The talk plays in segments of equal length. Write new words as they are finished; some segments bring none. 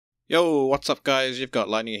Yo, what's up guys? You've got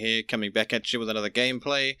Lightning here, coming back at you with another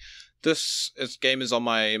gameplay. This game is on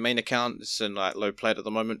my main account. It's in low plat at the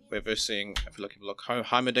moment. We're versing, if you look,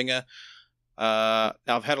 Heimerdinger. Now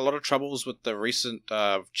I've had a lot of troubles with the recent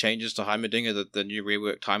changes to Heimerdinger, the new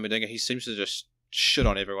reworked Heimerdinger. He seems to just shit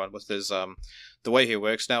on everyone with his the way he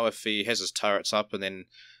works now. If he has his turrets up and then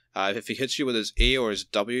if he hits you with his E or his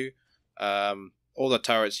W, all the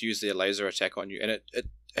turrets use their laser attack on you, and it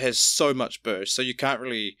has so much burst, so you can't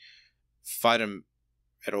really fight him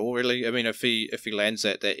at all, really. I mean, if he lands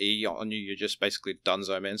that E on you, you're just basically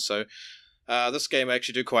donezo, man. So this game I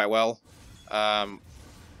actually do quite well. I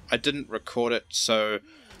didn't record it, so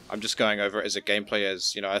I'm just going over it as a gameplay.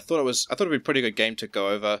 As you know, I thought it'd be a pretty good game to go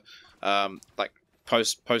over, like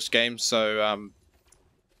post game. So I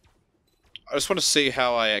just want to see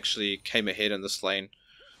how I actually came ahead in this lane,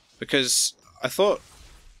 because I thought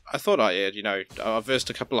I had, you know, I've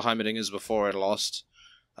versed a couple of Heimerdingers before and lost,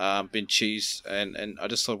 been cheesed, and I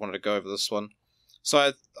just sort of wanted to go over this one.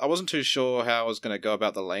 So I wasn't too sure how I was going to go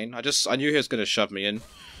about the lane. I knew he was going to shove me in.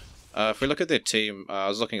 If we look at their team, I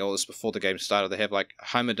was looking at all this before the game started. They have like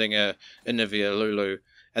Heimerdinger, Irelia, Lulu,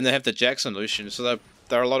 and they have the Jackson Lucian. So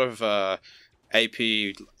they're a lot of AP,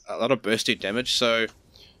 a lot of bursty damage. So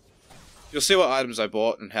you'll see what items I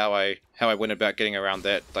bought and how I went about getting around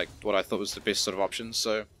that, like what I thought was the best sort of options.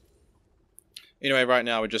 So anyway, right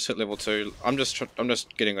now we just hit level 2. I'm just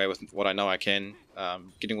getting away with what I know I can,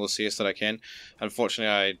 getting all the CS that I can.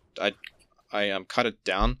 Unfortunately, I cut it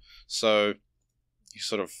down, so he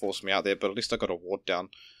sort of forced me out there, but at least I got a ward down.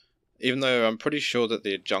 Even though I'm pretty sure that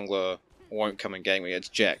their jungler won't come and gank me, it's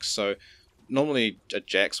Jax. So normally a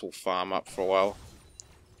Jax will farm up for a while.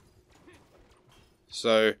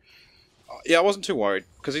 So yeah, I wasn't too worried,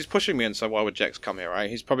 because he's pushing me in, so why would Jax come here, right?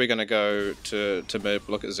 He's probably going to go to mid,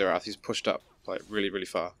 look at Xerath. He's pushed up like really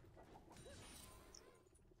far.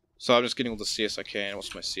 So I'm just getting all the CS I can.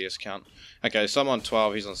 What's my CS count? Okay, so I'm on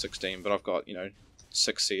 12, he's on 16, but I've got, you know,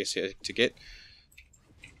 6 CS here to get.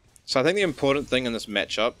 So I think the important thing in this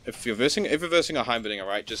matchup, if you're versing a Heimerdinger,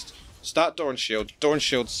 right, just start Door and Shield. Door and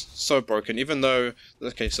Shield's so broken, even though,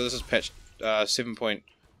 okay, so this is patch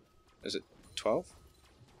 7.12?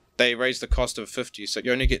 They raised the cost of 50, so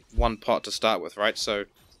you only get one pot to start with, right? So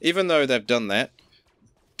even though they've done that,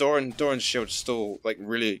 Door and Shield is still like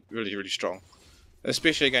really strong,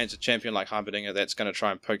 especially against a champion like Heimerdinger that's going to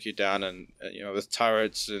try and poke you down, and you know, with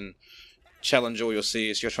turrets and challenge all your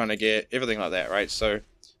CS you're trying to get, everything like that, right? So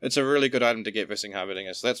it's a really good item to get versing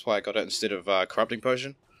Heimerdinger, so that's why I got it instead of Corrupting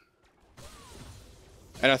Potion.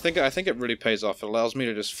 And I think it really pays off. It allows me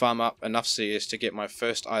to just farm up enough CS to get my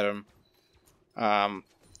first item,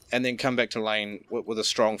 and then come back to lane with a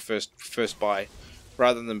strong first buy,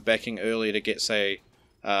 rather than backing early to get, say,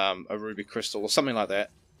 a Ruby Crystal or something like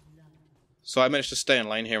that. So I managed to stay in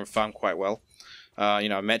lane here and farm quite well. You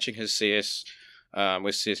know, matching his CS,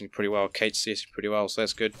 we're CSing pretty well. Kate's CSing pretty well, so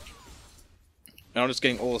that's good. And I'm just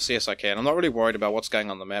getting all the CS I can. I'm not really worried about what's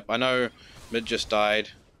going on the map. I know mid just died,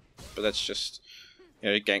 but that's just,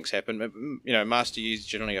 you know, ganks happen. You know, Master Yi is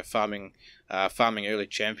generally a farming early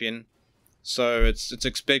champion. So it's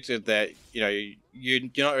expected that, you know, you're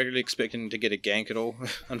not really expecting to get a gank at all,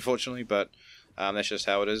 unfortunately, but that's just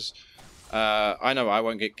how it is. I know I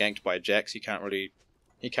won't get ganked by Jax. He can't really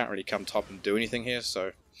come top and do anything here.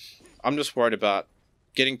 So I'm just worried about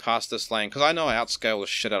getting past this lane, because I know I outscale the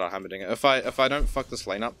shit out of Heimerdinger. If I don't fuck this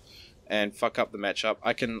lane up and fuck up the matchup,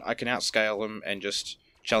 I can outscale him and just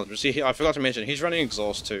challenge him. See, I forgot to mention he's running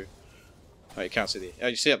exhaust too. Oh, you can't see there. Oh,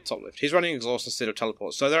 you see up top left. He's running exhaust instead of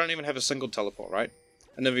teleport, so they don't even have a single teleport, right?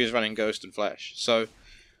 And Nivea's running ghost and flash. So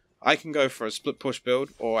I can go for a split push build,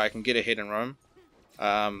 or I can get ahead and roam.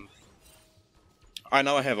 I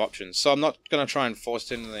know I have options, so I'm not going to try and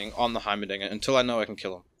force anything on the Heimerdinger until I know I can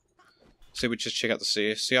kill him. See, we just check out the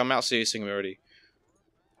CS. See, I'm out CSing him already.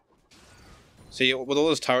 See, with all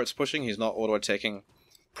his turrets pushing, he's not auto-attacking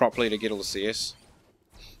properly to get all the CS.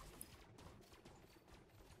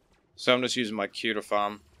 So I'm just using my Q to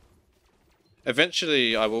farm.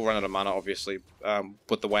 Eventually, I will run out of mana, obviously,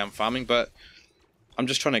 with the way I'm farming, but I'm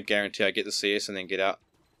just trying to guarantee I get the CS and then get out.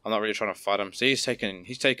 I'm not really trying to fight him. See, he's taken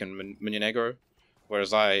minion aggro,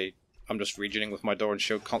 whereas I'm just regening with my Door and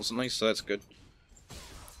Shield constantly, so that's good.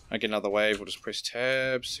 I get another wave, we'll just press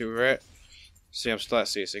tab, see where we're at. See, I'm still out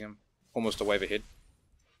CSing him. Almost a wave ahead.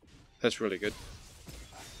 That's really good.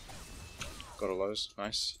 Got a lows,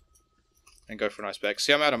 nice. And go for a nice back.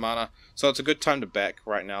 See, I'm out of mana, so it's a good time to back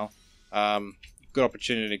right now. Good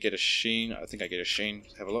opportunity to get a Sheen. I think I get a Sheen.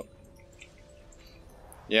 Have a look.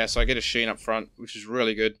 Yeah, so I get a Sheen up front, which is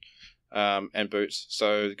really good. And boots,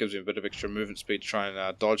 so it gives me a bit of extra movement speed to try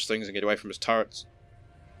and dodge things and get away from his turrets.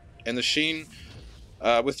 And the Sheen,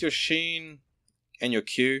 with your Sheen and your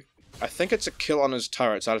Q, I think it's a kill on his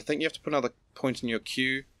turrets. I think you have to put another point in your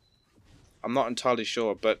Q. I'm not entirely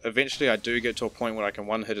sure, but eventually I do get to a point where I can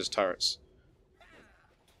one-hit his turrets.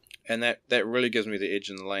 And that really gives me the edge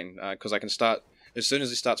in the lane, because I can start, as soon as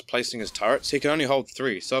he starts placing his turrets, he can only hold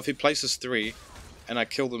 3. So if he places 3, and I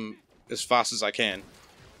kill them as fast as I can,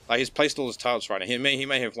 like he's placed all his turrets right now. He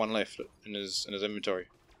may have 1 left in his inventory.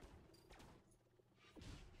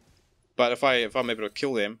 But if I'm able to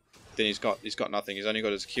kill them, then he's got nothing. He's only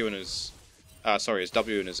got his Q and his his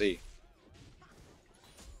W and his E.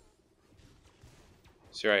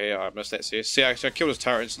 See right here, I missed that CS. See, I killed his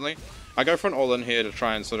turret instantly. I go for an all-in here to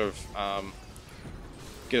try and sort of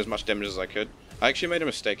get as much damage as I could. I actually made a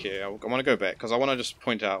mistake here. I want to go back, because I want to just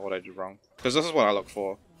point out what I did wrong. Because this is what I look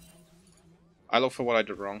for. I look for what I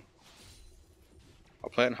did wrong. I'll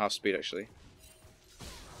play it in half speed, actually.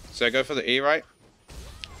 So I go for the E, right?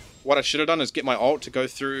 What I should have done is get my ult to go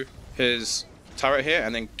through his turret here,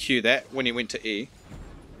 and then Q that when he went to E.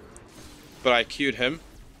 But I Q'd him,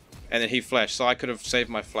 and then he flashed, so I could have saved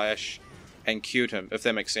my flash and Q'd him, if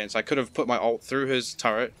that makes sense. I could have put my ult through his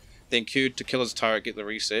turret, then Q'd to kill his turret, get the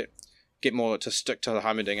reset, get more to stick to the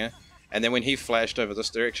Heimerdinger, and then when he flashed over this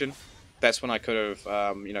direction, that's when I could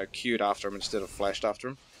have, you know, Q'd after him instead of flashed after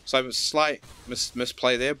him. So it was a slight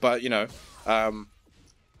misplay there, but, you know,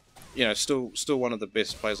 still one of the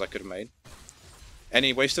best plays I could have made. And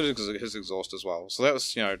he wasted his exhaust as well, so that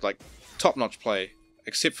was, you know, like, top-notch play,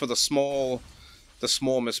 except for the small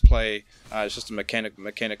misplay. It's just a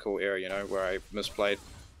mechanical error, you know, where I misplayed.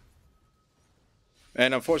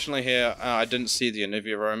 And unfortunately here, I didn't see the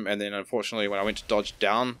Anivia roam, and then unfortunately when I went to dodge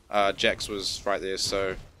down, Jax was right there,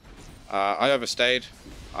 so I overstayed.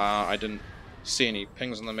 I didn't see any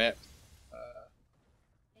pings on the map.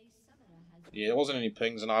 Yeah, there wasn't any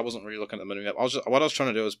pings, and I wasn't really looking at the minimap. What I was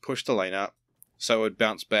trying to do was push the lane up, so it would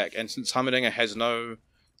bounce back, and since Heimerdinger has no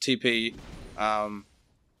TP,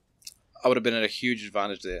 I would have been at a huge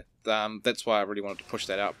advantage there. That's why I really wanted to push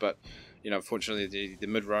that out, but, you know, unfortunately the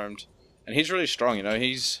mid roamed. And he's really strong, you know,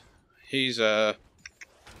 he's 3-0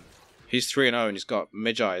 and he's got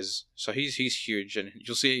Magi's, so he's huge, and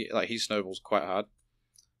you'll see, like, he snowballs quite hard.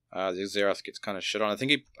 The Xerath gets kind of shit on. I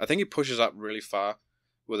think he pushes up really far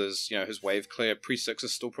with his, you know, his wave clear. Pre-6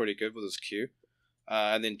 is still pretty good with his Q.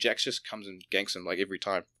 And then Jax just comes and ganks him, like, every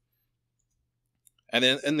time. And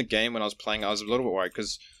then in the game when I was playing, I was a little bit worried,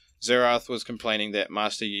 because Xerath was complaining that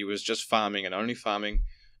Master Yi was just farming and only farming,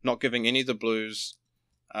 not giving any of the blues.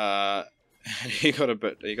 He got a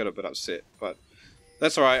bit upset, but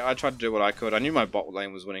that's alright. I tried to do what I could. I knew my bot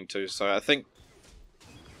lane was winning too, so I think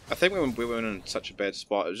we were in such a bad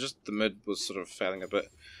spot. It was just the mid was sort of failing a bit,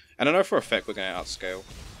 and I know for a fact we're going to outscale.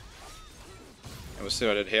 And we'll see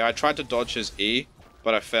what I did here. I tried to dodge his E,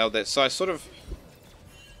 but I failed that. So I sort of,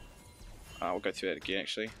 we'll go through that again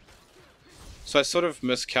actually. So I sort of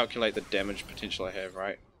miscalculate the damage potential I have,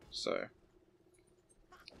 right? So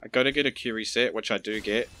I go to get a Q reset, which I do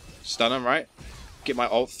get. Stun him, right? Get my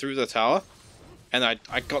ult through the tower. And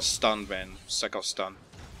I got stunned, man. So I got stunned.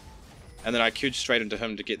 And then I Q'd straight into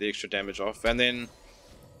him to get the extra damage off. And then,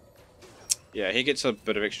 yeah, he gets a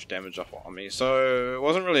bit of extra damage off on me. So it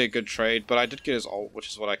wasn't really a good trade, but I did get his ult, which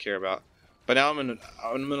is what I care about. But now I'm in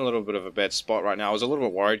a little bit of a bad spot right now. I was a little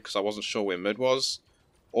bit worried because I wasn't sure where mid was.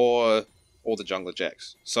 Or the jungler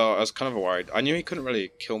Jax. So I was kind of worried. I knew he couldn't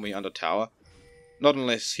really kill me under tower. Not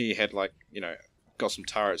unless he had, like, you know, got some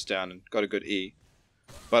turrets down and got a good E.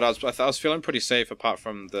 But I was feeling pretty safe apart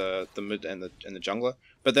from the mid and the jungler.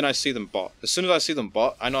 But then I see them bot. As soon as I see them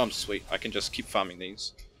bot, I know I'm sweet. I can just keep farming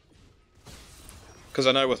these. Because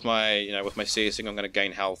I know with my CSing, I'm going to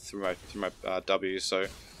gain health through my W. So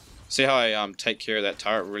see how I take care of that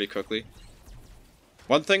turret really quickly.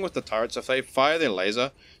 One thing with the turrets, if they fire their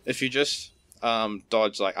laser, if you just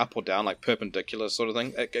dodge like up or down, like perpendicular sort of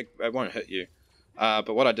thing, it won't hit you.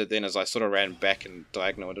 But what I did then is I sort of ran back and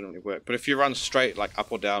diagonal. It didn't really work. But if you run straight, like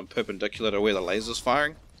up or down, perpendicular to where the laser's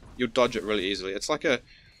firing, you'll dodge it really easily. It's like an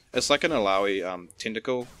Alawi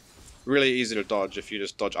tentacle, really easy to dodge if you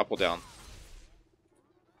just dodge up or down.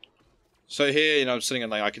 So here, you know, I'm sitting in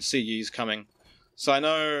lane. I can see Yi's coming, so I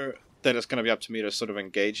know that it's going to be up to me to sort of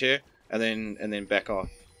engage here, and then back off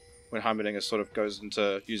when Heimerdinger sort of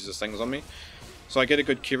uses things on me. So I get a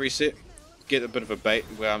good Q reset, get a bit of a bait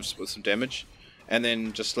where I'm with some damage. And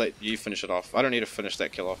then just let you finish it off. I don't need to finish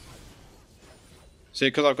that kill off. See,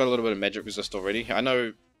 because I've got a little bit of magic resist already, I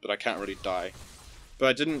know that I can't really die. But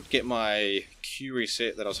I didn't get my Q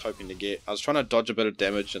reset that I was hoping to get. I was trying to dodge a bit of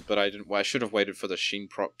damage, but I didn't. Well, I should have waited for the Sheen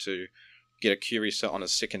proc to get a Q reset on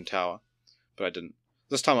his second tower, but I didn't.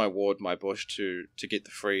 This time I ward my bush to get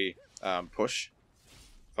the free push.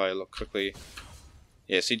 If I look quickly,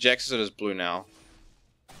 yeah, see, Jax is as blue now.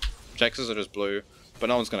 Jax is as blue, but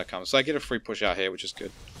no one's gonna come, so I get a free push out here, which is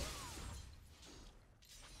good.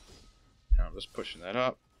 And I'm just pushing that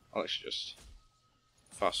up. I'll actually just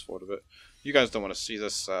fast forward a bit. You guys don't want to see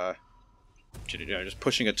this, you know, just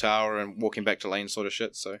pushing a tower and walking back to lane sort of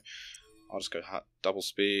shit. So I'll just go double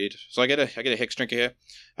speed. So I get a Heimerdinger here.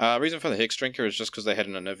 Reason for the Heimerdinger is just because they had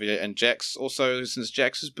an Irelia, and Jax also, since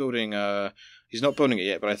Jax is building he's not building it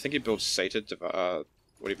yet, but I think he builds Sated,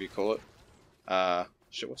 whatever you call it.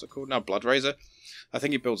 Shit, what's it called now? Blood Razor. I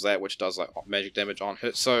think he builds that, which does like magic damage on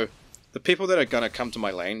hit. So the people that are gonna come to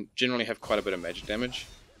my lane generally have quite a bit of magic damage.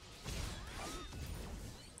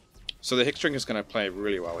 So the Heimerdinger is gonna play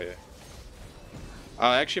really well here.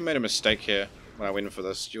 I actually made a mistake here when I went in for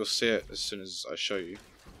this. You'll see it as soon as I show you.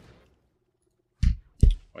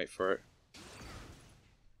 Wait for it.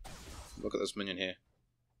 Look at this minion here.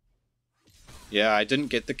 Yeah, I didn't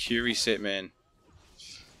get the Q reset, man.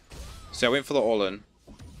 So I went for the all-in.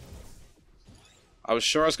 I was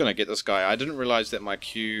sure I was going to get this guy. I didn't realize that my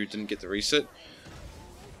Q didn't get the reset.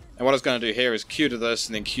 And what I was going to do here is Q to this,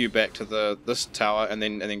 and then Q back to this tower, and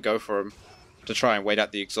then go for him to try and wait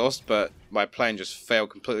out the exhaust. But my plan just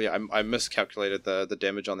failed completely. I miscalculated the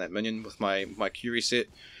damage on that minion with my Q reset,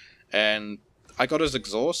 and I got his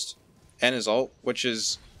exhaust and his ult, which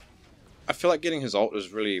is, I feel like getting his ult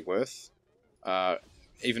is really worth,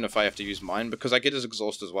 even if I have to use mine, because I get his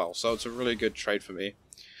exhaust as well. So it's a really good trade for me.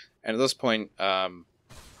 And at this point, you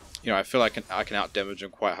know, I feel like I can out damage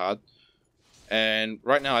him quite hard. And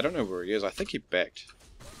right now, I don't know where he is. I think he backed.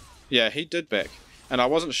 Yeah, he did back. And I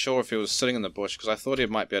wasn't sure if he was sitting in the bush, because I thought he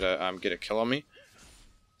might be able to get a kill on me.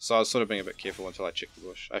 So I was sort of being a bit careful until I checked the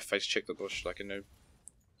bush. I face checked the bush like a noob.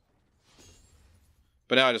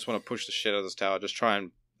 But now I just want to push the shit out of this tower. Just try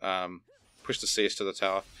and push the CS to the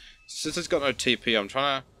tower. Since it's got no TP, I'm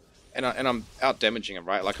trying to... And I'm out damaging him,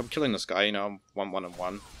 right? Like, I'm killing this guy, you know, I'm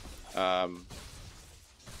 1-1-1.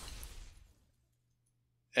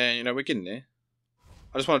 And, you know, we're getting there.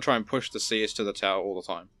 I just want to try and push the CS to the tower all the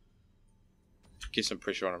time. Get some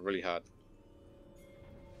pressure on him really hard.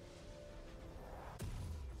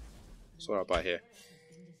 That's what I'll buy here.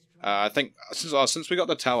 I think, since we got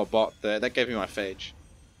the tower bot there, that gave me my phage.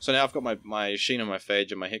 So now I've got my Sheen and my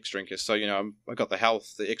phage and my Heimerdinger. So, you know, I got the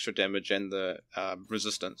health, the extra damage, and the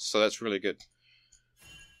resistance. So that's really good.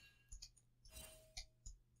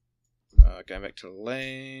 Going back to the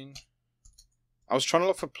lane. I was trying to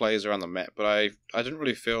look for plays around the map, but I didn't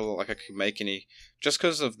really feel like I could make any, just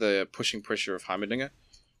because of the pushing pressure of Heimerdinger.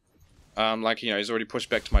 Like, you know, he's already pushed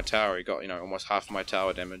back to my tower. He got, you know, almost half of my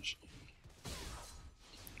tower damage.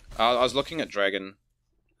 I was looking at Dragon,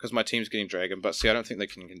 because my team's getting Dragon, but see, I don't think they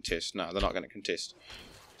can contest. No, they're not going to contest.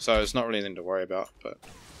 So it's not really anything to worry about, but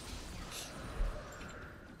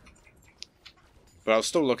I was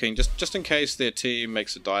still looking, just in case their team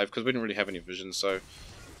makes a dive, because we didn't really have any vision, so...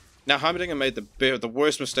 Now, Heimerdinger made the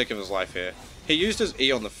worst mistake of his life here. He used his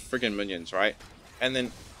E on the friggin' minions, right? And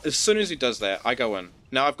then, as soon as he does that, I go in.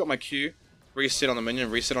 Now, I've got my Q, reset on the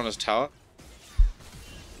minion, reset on his tower.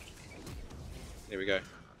 There we go.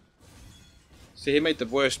 See, he made the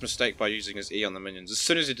worst mistake by using his E on the minions. As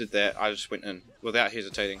soon as he did that, I just went in, without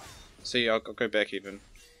hesitating. See, I'll go back even.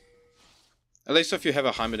 At least if you have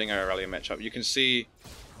a Heimerdinger Irelia matchup, you can see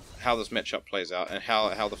how this matchup plays out, and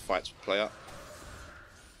how the fights play out.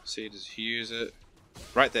 See, does he use it?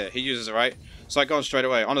 Right there, he uses it, right? So I go on straight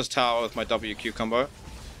away, on his tower with my WQ combo.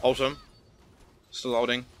 Ult him. Still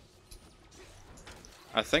ulting.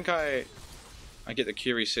 I think I get the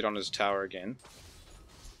Q reset on his tower again.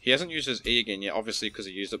 He hasn't used his E again yet, obviously because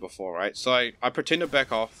he used it before, right? So I pretend to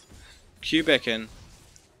back off, Q back in,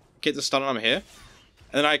 get the stun on him here,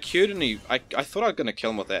 and then I Q'd and I thought I was going to kill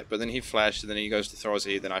him with that, but then he flashed, and then he goes to throw his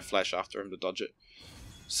E, then I flash after him to dodge it.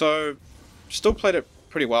 So, still played it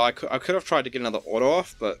pretty well. I could have tried to get another auto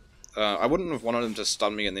off, but I wouldn't have wanted him to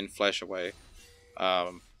stun me and then flash away.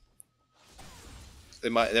 There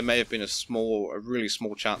may have been a really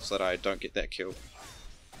small chance that I don't get that kill.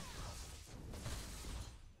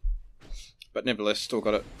 But nevertheless, still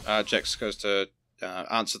got it. Jax goes to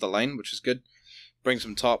answer the lane, which is good. Brings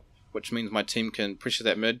him top, which means my team can pressure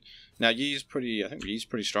that mid. Now I think Yi's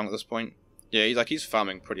pretty strong at this point. Yeah, he's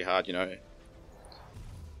farming pretty hard, you know.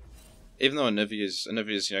 Even though Anivia's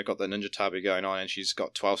you know, got the Ninja Tabi going on, and she's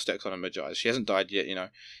got 12 stacks on her mid-eyes, she hasn't died yet, you know.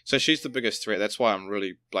 So she's the biggest threat. That's why I'm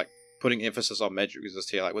really like putting emphasis on magic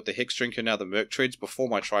resist here, like with the Heimerdinger, now the Merc Treads before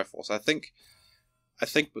my Triforce. I think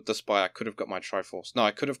with this buy I could have got my Triforce. No,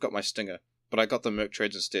 I could have got my Stinger, but I got the Merc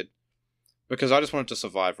Treads instead because I just wanted to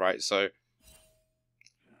survive, right? So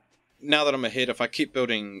now that I'm ahead, if I keep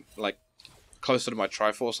building like closer to my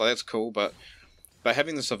Triforce, like, that's cool, but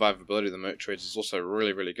having the survivability of the Merc Treads is also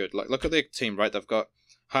really, really good. Like, look at their team, right? They've got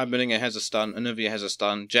Heimerdinger has a stun, Irelia has a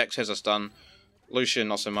stun, Jax has a stun, Lucian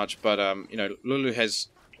not so much, but you know, Lulu has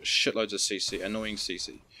shitloads of CC, annoying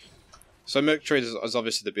CC. So Merc Treads is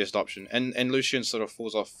obviously the best option, and Lucian sort of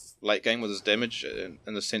falls off late game with his damage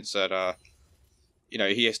in the sense that you know,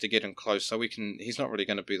 he has to get in close, so he's not really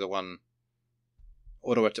going to be the one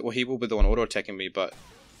well, he will be the one auto attacking me, but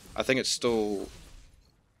I think it's still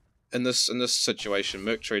in this situation,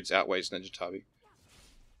 Merc Treads outweighs Ninja Tabi.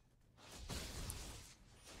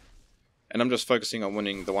 And I'm just focusing on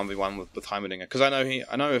winning the 1v1 with Heimerdinger, because I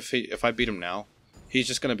know if I beat him now, he's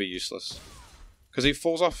just going to be useless. Because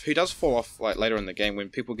he does fall off like later in the game when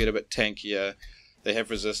people get a bit tankier, they have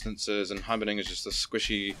resistances, and Heimerdinger is just a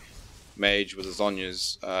squishy mage with his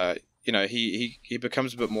Zhonya's. You know, he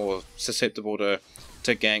becomes a bit more susceptible to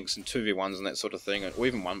ganks and 2v1s and that sort of thing, or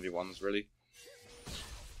even 1v1s really.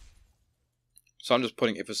 So I'm just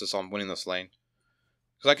putting emphasis on winning this lane,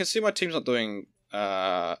 because I can see my team's not doing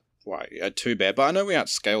too bad, but I know we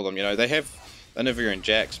outscale them. You know, they have Anivia and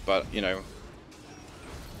Jax, but you know,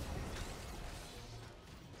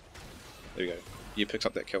 there we go. Yi picks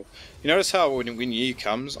up that kill. You notice how when Yi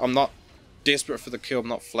comes, I'm not desperate for the kill. I'm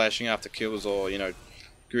not flashing after kills or, you know,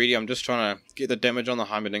 greedy. I'm just trying to get the damage on the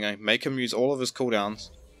Heimerdinger, make him use all of his cooldowns,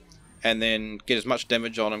 and then get as much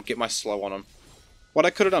damage on him, get my slow on him. What I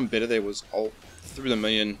could have done better there was ult through the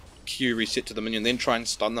minion, Q reset to the minion, then try and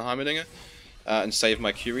stun the Heimerdinger and save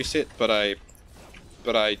my Q reset. But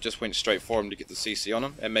I just went straight for him to get the CC on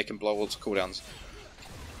him and make him blow all his cooldowns.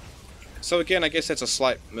 So again, I guess that's a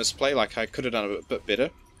slight misplay. Like, I could have done a bit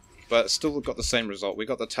better, but still got the same result. We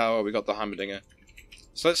got the tower, we got the Heimerdinger,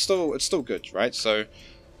 so it's still good, right? So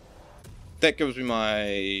that gives me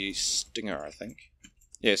my Stinger, I think.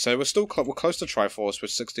 Yeah, so we're close to Triforce. We're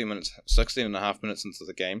 16 and a half minutes into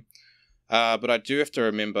the game. But I do have to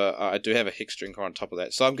remember, I do have a Hex Drinker on top of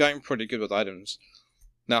that, so I'm going pretty good with items.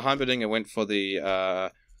 Now Heimerdinger went for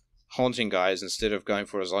the Haunting guys instead of going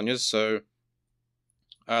for his Zhonya's, so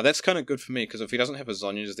that's kind of good for me, because if he doesn't have his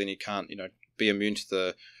Zhonya's, then he can't, you know, be immune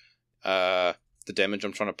to the damage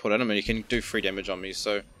I'm trying to put on him, and he can do free damage on me.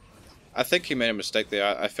 So I think he made a mistake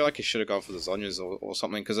there. I feel like he should have gone for the Zhonya's or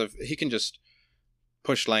something, because if he can just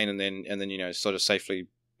push lane and then you know, sort of safely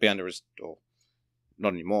be under his, or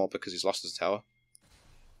not anymore because he's lost his tower.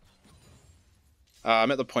 I'm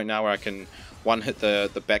at the point now where I can one hit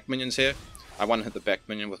the back minions here. I one hit the back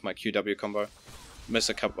minion with my QW combo. Miss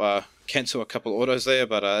a couple, cancel a couple autos there,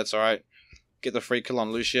 but that's alright. Get the free kill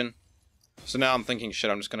on Lucian. So now I'm thinking, shit,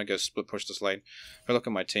 I'm just gonna go split push this lane. If I look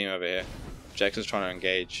at my team over here, Jax is trying to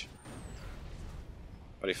engage,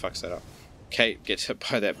 but he fucks that up. Kate gets hit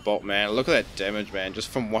by that bolt, man. Look at that damage, man, just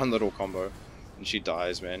from one little combo, and she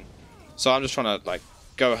dies, man. So I'm just trying to like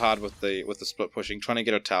go hard with the split pushing, trying to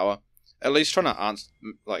get a tower, at least trying to answer,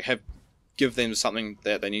 like give them something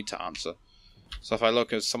that they need to answer. So if I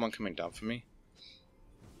look, is someone coming down for me?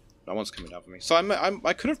 No one's coming down for me. So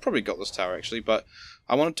I could have probably got this tower actually, but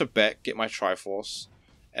I wanted to get my Triforce,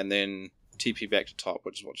 and then TP back to top,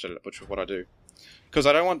 which is what I do, because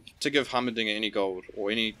I don't want to give Heimerdinger any gold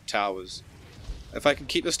or any towers. If I can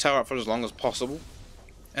keep this tower up for as long as possible,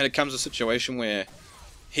 and it comes a situation where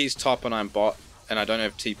he's top and I'm bot, and I don't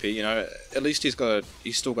have TP, you know, at least he's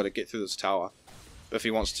still got to get through this tower if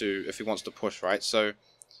he wants to push, right? So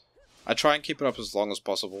I try and keep it up as long as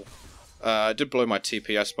possible. I did blow my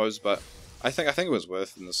TP, I suppose, but I think it was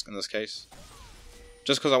worth in this case.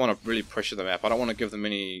 Just because I want to really pressure the map. I don't want to give them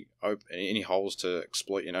any holes to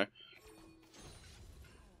exploit, you know.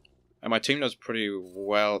 And my team does pretty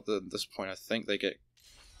well at this point. I think they get,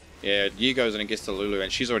 yeah, Yi goes and gets to Lulu,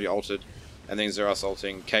 and she's already ulted, and then Zeros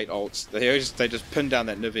ulting, Kate ults. They just pin down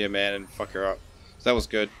that Nivea, man, and fuck her up. So that was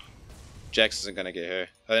good. Jax isn't gonna get her.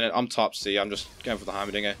 And then I'm top C. I'm just going for the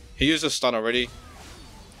Heimerdinger. He used his stun already.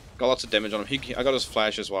 Got lots of damage on him. I got his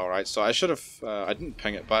flash as well, right? So I should have. I didn't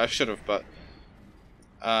ping it, but I should have. But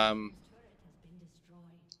I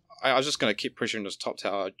was just gonna keep pressuring this top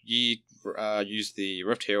tower. Yi used the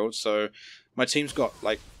Rift Herald, so my team's got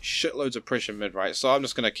like shitloads of pressure mid, right? So I'm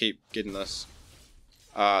just gonna keep getting this.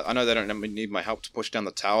 I know they don't need my help to push down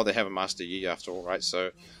the tower. They have a Master Yi after all, right?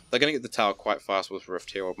 So they're gonna get the tower quite fast with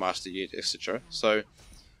Rift Herald, Master Yi, etc. So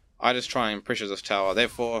I just try and pressure this tower.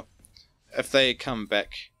 Therefore, if they come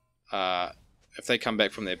back.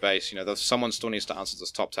 From their base, you know, someone still needs to answer this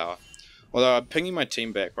top tower. Although I'm pinging my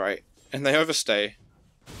team back, right, and they overstay.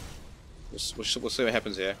 We'll see what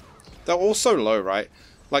happens here. They're all so low, right?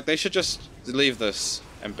 Like, they should just leave this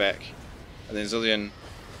and back. And then Zilean,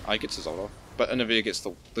 he gets his ult off. but Irelia gets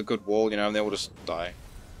the good wall, you know, and they all just die.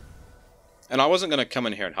 And I wasn't going to come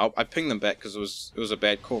in here and help. I pinged them back because it was a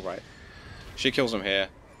bad call, right? She kills him here.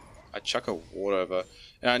 I chuck a ward over,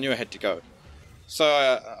 and I knew I had to go. So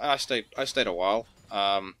I stayed a while,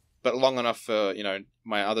 but long enough for, you know,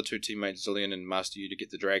 my other two teammates, Zillion and Master Yu, to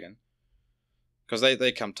get the dragon. Because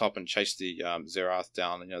they come top and chase the Zerath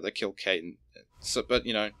down, and, you know, they kill Kate. And so, but,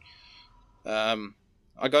 you know,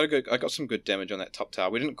 I got some good damage on that top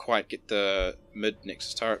tower. We didn't quite get the mid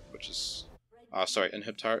Nexus turret, which is,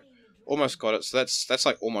 inhib turret. Almost got it, so that's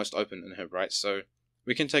like almost open inhib, right? So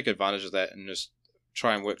we can take advantage of that and just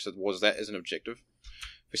try and work towards that as an objective.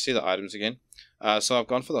 We see the items again. So I've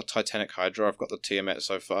gone for the Titanic Hydra. I've got the Tiamat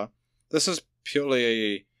so far. This is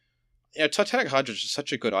purely, you know, Titanic Hydra is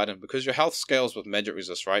such a good item because your health scales with magic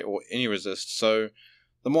resist, right, or any resist. So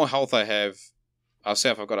the more health I have, I'll say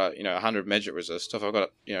if I've got a 100 magic resist, if I've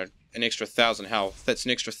got an extra 1,000 health, that's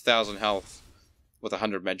an extra 1,000 health with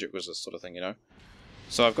 100 magic resist sort of thing, you know.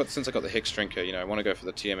 So since I got the Hex Drinker, you know, I want to go for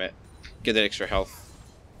the Tiamat, get that extra health,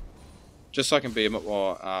 just so I can be a bit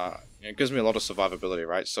more. It gives me a lot of survivability,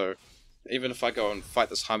 right? So even if I go and fight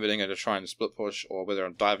this Heimerdinger to try and split push, or whether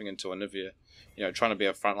I'm diving into a Nivea, you know, trying to be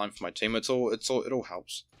a frontline for my team, it all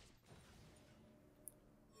helps.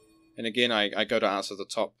 And again, I go to answer the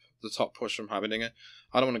top push from Heimerdinger.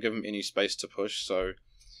 I don't want to give him any space to push, so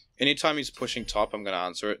anytime he's pushing top, I'm going to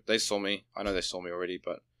answer it. They saw me. I know they saw me already,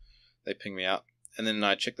 but they ping me out. And then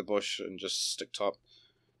I check the bush and just stick top.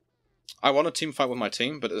 I want to team fight with my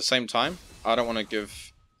team, but at the same time, I don't want to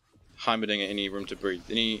give Heimerdinger any room to breathe,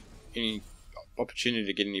 any opportunity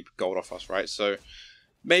to get any gold off us, right? So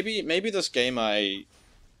maybe this game I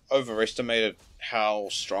overestimated how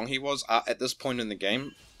strong he was at this point in the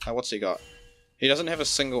game. What's he got? He doesn't have a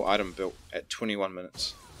single item built at 21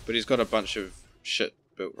 minutes, but he's got a bunch of shit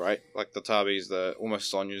built, right? Like the Tabis, the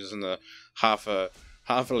almost Sonyas, and the half a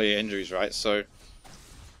injuries, right? So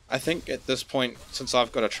I think at this point, since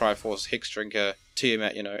I've got a Triforce, Hex Drinker,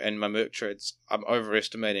 Tiamat, you know, and my Merc Treads, I'm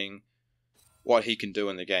overestimating what he can do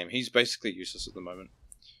in the game. He's basically useless at the moment.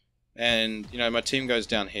 And, you know, my team goes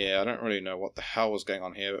down here. I don't really know what the hell was going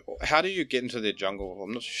on here. How do you get into their jungle?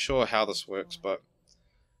 I'm not sure how this works, but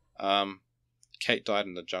Kate died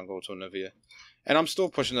in the jungle to Nivea. And I'm still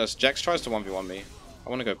pushing this. Jax tries to 1v1 me. I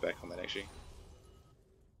want to go back on that, actually.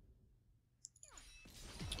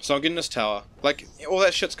 So I'm getting this tower. Like, all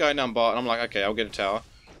that shit's going down bot, and I'm like, okay, I'll get a tower.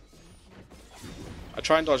 I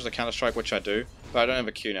try and dodge the counter strike, which I do, but I don't have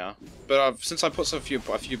a Q now. But since I put a few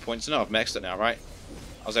points in, I've maxed it now, right?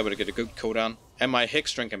 I was able to get a good cooldown, and my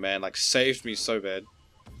Hex Drinker, man, like, saved me so bad.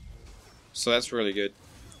 So that's really good.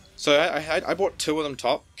 So I bought two of them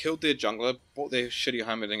top, killed their jungler, bought their shitty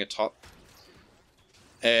Heimerdinger top,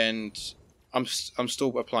 and I'm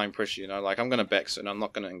still applying pressure, you know. Like, I'm gonna back soon. I'm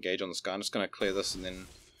not gonna engage on this guy. I'm just gonna clear this and then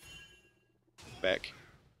back.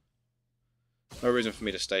 No reason for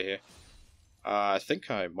me to stay here. I think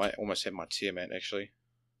I might almost have my Tiamat, actually.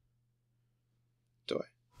 Do I?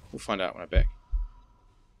 We'll find out when I back.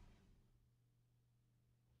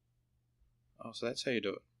 Oh, so that's how you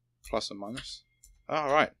do it. Plus and minus.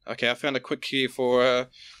 Oh, right. Okay, I found a quick key for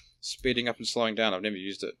speeding up and slowing down. I've never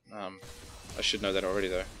used it. I should know that already,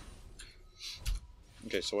 though.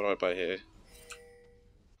 Okay, so what do I buy here?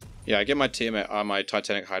 Yeah, I get my Tiamat, my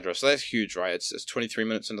Titanic Hydra, so that's huge, right? It's 23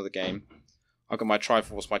 minutes into the game. I've got my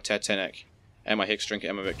Triforce, my Titanic, and my Hex Drinker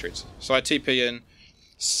and my Victories. So I TP in,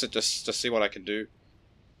 just to see what I can do.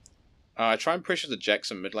 I try and pressure the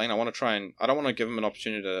Jackson mid lane. I don't want to give him an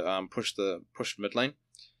opportunity to push mid lane,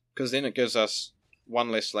 because then it gives us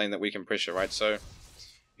one less lane that we can pressure, right? So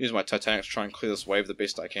use my Titanic to try and clear this wave the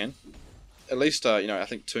best I can. At least, you know, I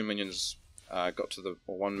think 2 minions or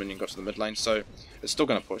 1 minion got to the mid lane, so it's still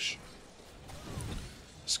going to push.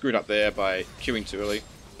 Screwed up there by queuing too early,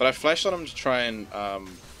 but I flashed on him to try and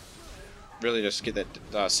really just get that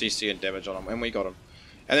CC and damage on him, and we got him.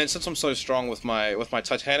 And then since I'm so strong with my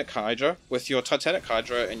Titanic Hydra, with your Titanic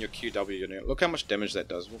Hydra and your QW unit, look how much damage that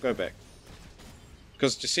does. We'll go back.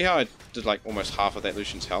 Because do you see how I did like almost half of that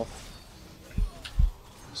Lucian's health?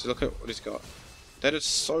 So look at what he's got. That is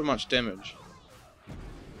so much damage.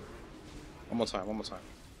 One more time, one more time.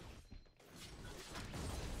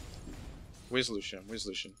 Where's Lucian? Where's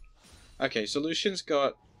Lucian? Okay, so Lucian's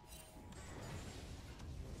got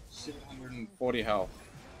 740 health.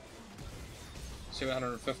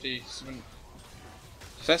 750, so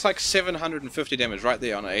that's like 750 damage right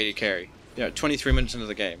there on an 80 carry. You know, 23 minutes into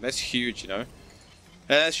the game. That's huge, you know.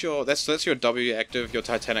 And that's your W active, your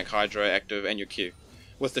Titanic Hydra active, and your Q.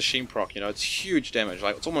 With the Sheen proc, you know, it's huge damage.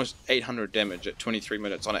 Like, it's almost 800 damage at 23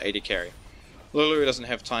 minutes on an 80 carry. Lulu doesn't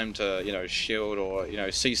have time to, you know, shield or, you know,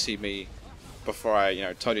 CC me before I, you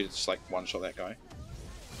know, totally just like one-shot that guy.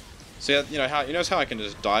 So you know how I can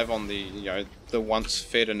just dive on the, you know, the once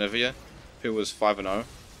fed Irelia, who was 5-0,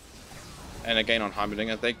 and again on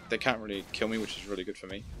Heimerdinger, they can't really kill me, which is really good for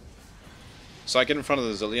me. So I get in front of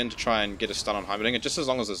the Zillion to try and get a stun on Heimerdinger, just as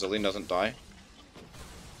long as the Zillion doesn't die.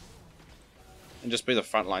 And just be the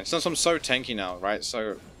front line. Since I'm so tanky now, right,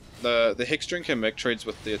 so the Hex Drinker mech trades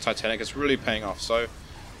with the Titanic is really paying off, so...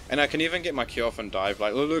 And I can even get my Q off and dive.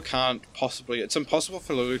 Like, Lulu can't possibly... It's impossible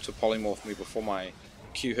for Lulu to polymorph me before my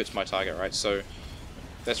Q hits my target, right? So,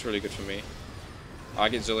 that's really good for me. I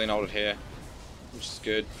get Zillion ulted here, which is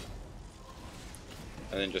good.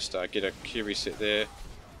 And then just get a Q reset there.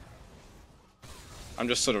 I'm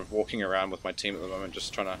just sort of walking around with my team at the moment,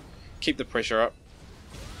 just trying to keep the pressure up.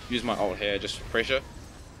 Use my ult here just for pressure.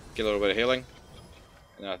 Get a little bit of healing.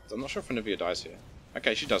 And, I'm not sure if Irelia dies here.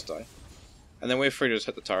 Okay, she does die. And then we're free to just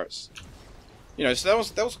hit the turrets. You know, so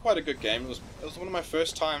that was quite a good game. It was one of my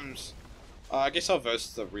first times. I guess I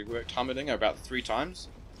versed the reworked Heimerdinger about 3 times.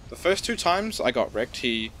 The first 2 times I got wrecked.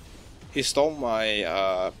 He stole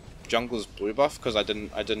my jungler's blue buff because I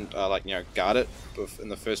didn't like, you know, guard it in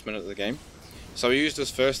the first minute of the game. So he used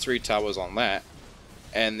his first 3 towers on that,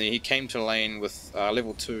 and then he came to lane with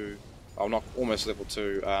level 2, oh, not almost level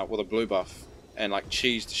 2, with a blue buff, and like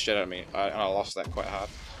cheesed the shit out of me. And I lost that quite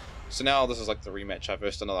hard. So now this is like the rematch. I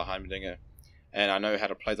versed another Heimerdinger, and I know how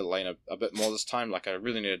to play the lane a bit more this time. Like I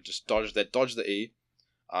really need to just dodge the E,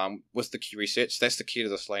 with the Q resets. That's the key to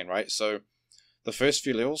this lane, right? So the first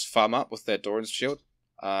few levels, farm up with that Doran's shield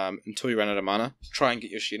until you run out of mana. Try and get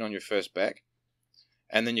your Shen on your first back,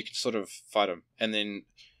 and then you can sort of fight him. And then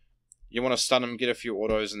you want to stun him, get a few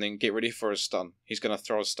autos, and then get ready for his stun. He's going to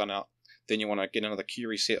throw a stun out. Then you want to get another Q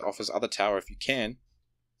reset off his other tower if you can.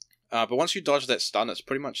 But once you dodge that stun, it's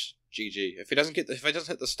pretty much GG. If he doesn't hit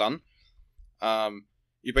the stun,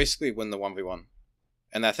 you basically win the 1v1.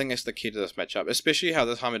 And I think that's the key to this matchup. Especially how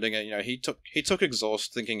this Heimerdinger, you know, he took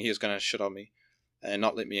exhaust thinking he was going to shit on me and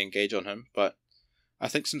not let me engage on him. But I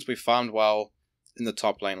think since we farmed well in the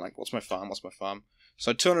top lane, like what's my farm?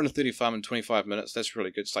 So 230 farm in 25 minutes. That's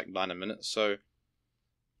really good. It's like 9 a minute. So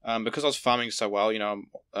because I was farming so well, you know,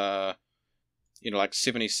 like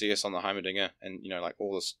 70 CS on the Heimerdinger, and you know, like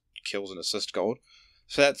all this kills and assist gold.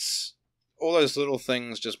 So that's all those little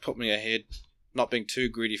things just put me ahead, not being too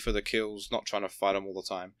greedy for the kills, not trying to fight them all the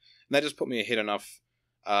time. And that just put me ahead enough,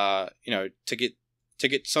 you know, to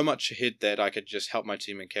get so much ahead that I could just help my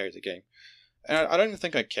team and carry the game. And I don't even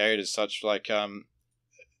think I carried as such. Like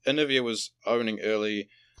Irelia was owning early,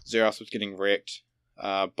 Xerath was getting wrecked,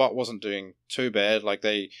 Bot wasn't doing too bad. Like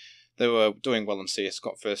they were doing well in CS,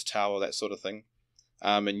 got first tower, that sort of thing.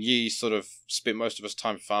 And Yi sort of spent most of his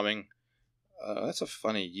time farming. That's a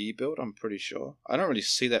funny Yi build, I'm pretty sure. I don't really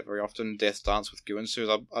see that very often, Death Dance with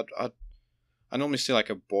Guinsu. I normally see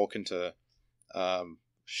like a Bork into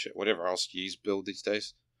shit, whatever else Yi's build these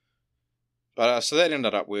days. But so that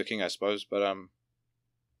ended up working, I suppose. But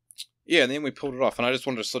yeah, and then we pulled it off. And I just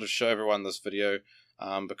wanted to sort of show everyone this video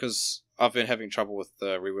because I've been having trouble with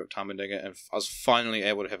the reworked Heimerdinger, and I was finally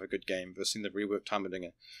able to have a good game versus the reworked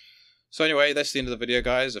Heimerdinger. So anyway, that's the end of the video,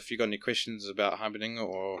 guys. If you got any questions about Heimerdinger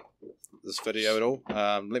or this video at all,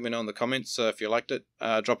 let me know in the comments. If you liked it,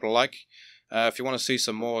 drop it a like. If you want to see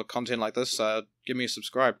some more content like this, give me a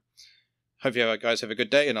subscribe. Hope you guys have a good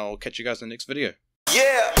day, and I'll catch you guys in the next video.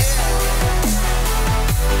 Yeah!